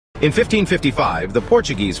In 1555, the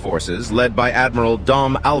Portuguese forces, led by Admiral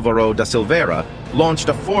Dom Álvaro da Silveira, launched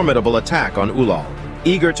a formidable attack on Ullal,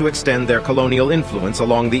 eager to extend their colonial influence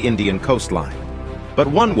along the Indian coastline. But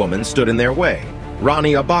one woman stood in their way,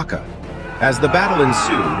 Rani Abbakka. As the battle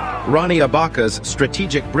ensued, Rani Abbakka's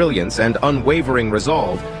strategic brilliance and unwavering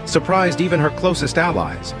resolve surprised even her closest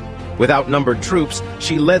allies. With outnumbered troops,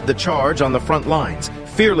 she led the charge on the front lines,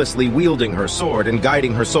 fearlessly wielding her sword and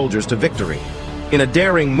guiding her soldiers to victory. In a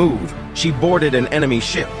daring move, she boarded an enemy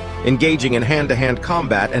ship, engaging in hand-to-hand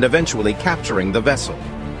combat and eventually capturing the vessel.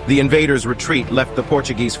 The invaders' retreat left the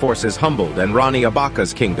Portuguese forces humbled and Rani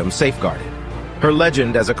Abbakka's kingdom safeguarded. Her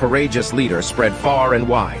legend as a courageous leader spread far and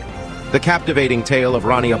wide. The captivating tale of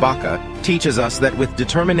Rani Abbakka teaches us that with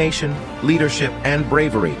determination, leadership, and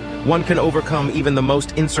bravery, one can overcome even the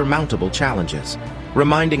most insurmountable challenges,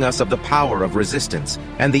 reminding us of the power of resistance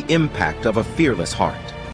and the impact of a fearless heart.